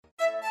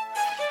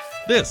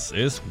This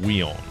is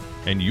WION,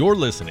 and you're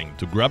listening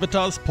to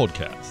Gravitas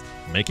podcast,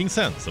 making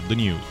sense of the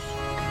news.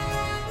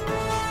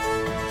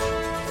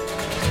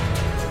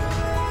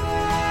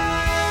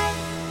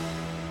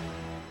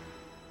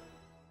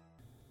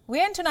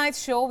 We end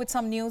tonight's show with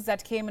some news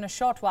that came in a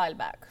short while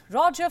back.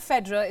 Roger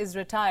Federer is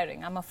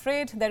retiring. I'm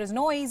afraid there is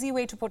no easy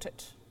way to put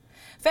it.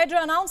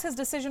 Federer announced his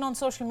decision on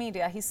social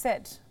media. He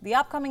said the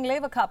upcoming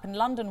Laver Cup in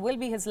London will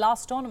be his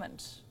last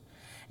tournament.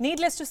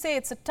 Needless to say,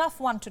 it's a tough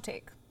one to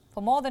take.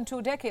 For more than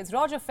 2 decades,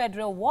 Roger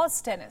Federer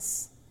was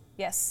tennis.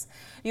 Yes,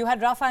 you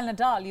had Rafael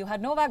Nadal, you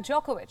had Novak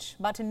Djokovic,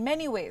 but in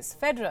many ways,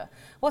 Federer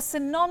was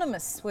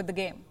synonymous with the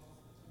game.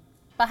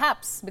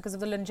 Perhaps because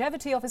of the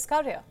longevity of his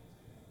career.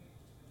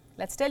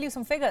 Let's tell you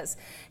some figures.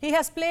 He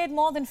has played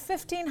more than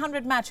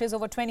 1,500 matches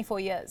over 24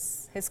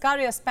 years. His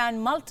career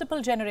spanned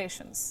multiple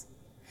generations.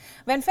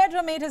 When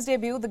Federer made his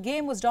debut, the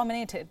game was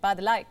dominated by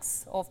the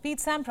likes of Pete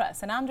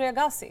Sampras and Andre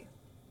Agassi.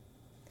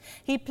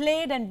 He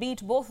played and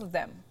beat both of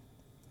them.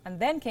 And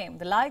then came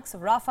the likes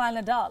of Rafael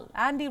Nadal,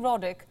 Andy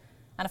Roddick,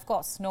 and of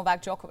course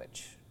Novak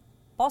Djokovic.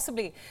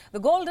 Possibly the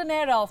golden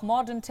era of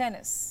modern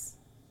tennis.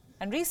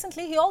 And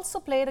recently he also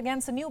played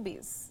against the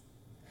newbies,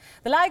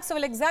 the likes of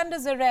Alexander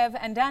Zverev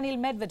and Daniil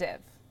Medvedev.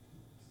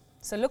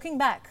 So looking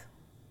back,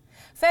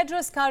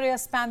 Federer's career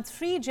spanned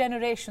 3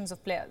 generations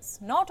of players.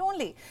 Not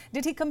only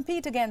did he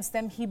compete against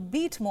them, he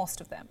beat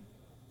most of them.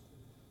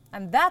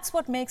 And that's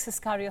what makes his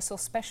career so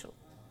special.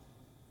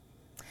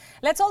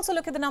 Let's also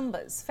look at the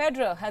numbers.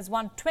 Federer has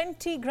won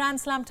 20 Grand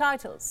Slam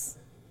titles.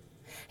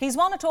 He's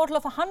won a total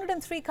of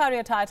 103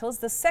 career titles,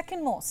 the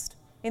second most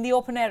in the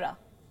Open era.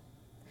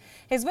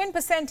 His win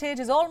percentage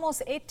is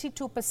almost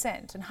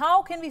 82%. And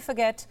how can we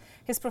forget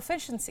his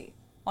proficiency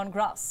on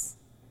grass?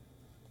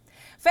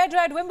 Federer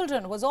at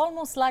Wimbledon was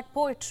almost like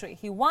poetry.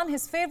 He won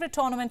his favorite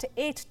tournament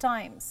 8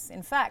 times.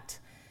 In fact,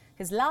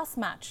 his last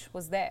match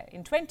was there.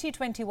 In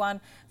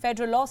 2021,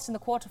 Federer lost in the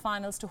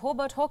quarterfinals to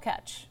Hubert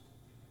Hurkacz.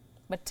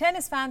 But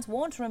tennis fans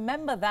won't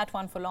remember that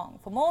one for long.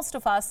 For most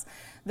of us,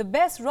 the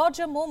best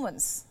Roger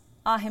moments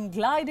are him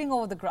gliding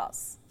over the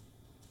grass.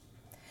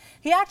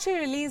 He actually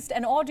released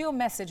an audio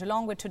message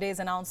along with today's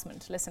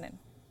announcement. Listen in.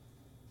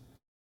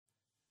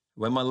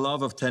 When my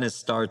love of tennis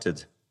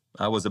started,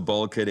 I was a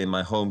ball kid in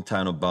my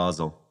hometown of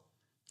Basel.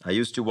 I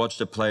used to watch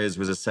the players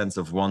with a sense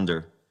of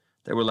wonder.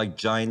 They were like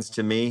giants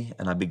to me,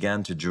 and I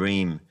began to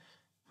dream.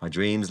 My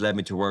dreams led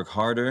me to work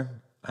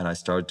harder, and I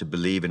started to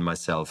believe in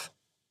myself.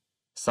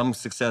 Some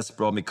success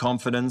brought me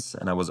confidence,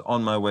 and I was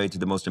on my way to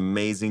the most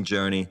amazing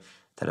journey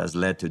that has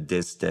led to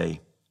this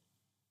day.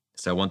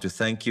 So I want to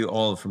thank you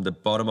all from the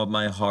bottom of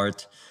my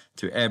heart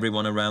to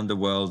everyone around the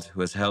world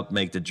who has helped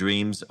make the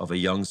dreams of a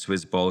young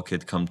Swiss ball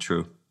kid come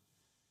true.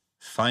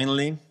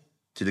 Finally,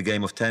 to the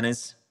game of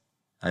tennis,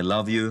 I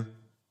love you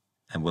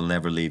and will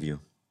never leave you.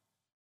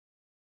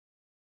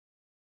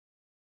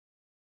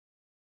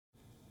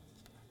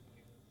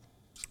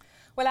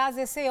 Well, as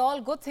they say, all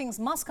good things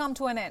must come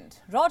to an end.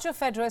 Roger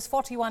Federer is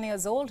 41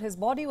 years old. His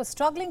body was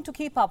struggling to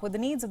keep up with the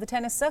needs of the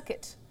tennis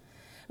circuit.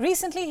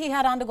 Recently, he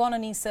had undergone a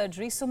knee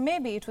surgery, so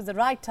maybe it was the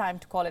right time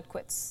to call it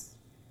quits.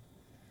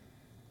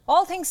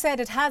 All things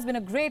said, it has been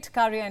a great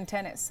career in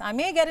tennis. I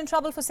may get in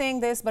trouble for saying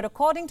this, but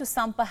according to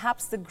some,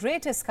 perhaps the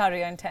greatest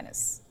career in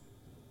tennis.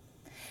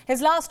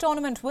 His last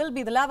tournament will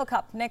be the Laver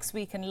Cup next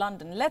week in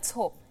London. Let's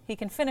hope he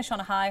can finish on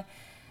a high.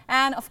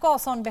 And of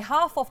course, on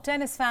behalf of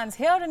tennis fans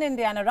here in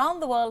India and around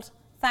the world,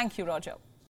 thank you, Roger.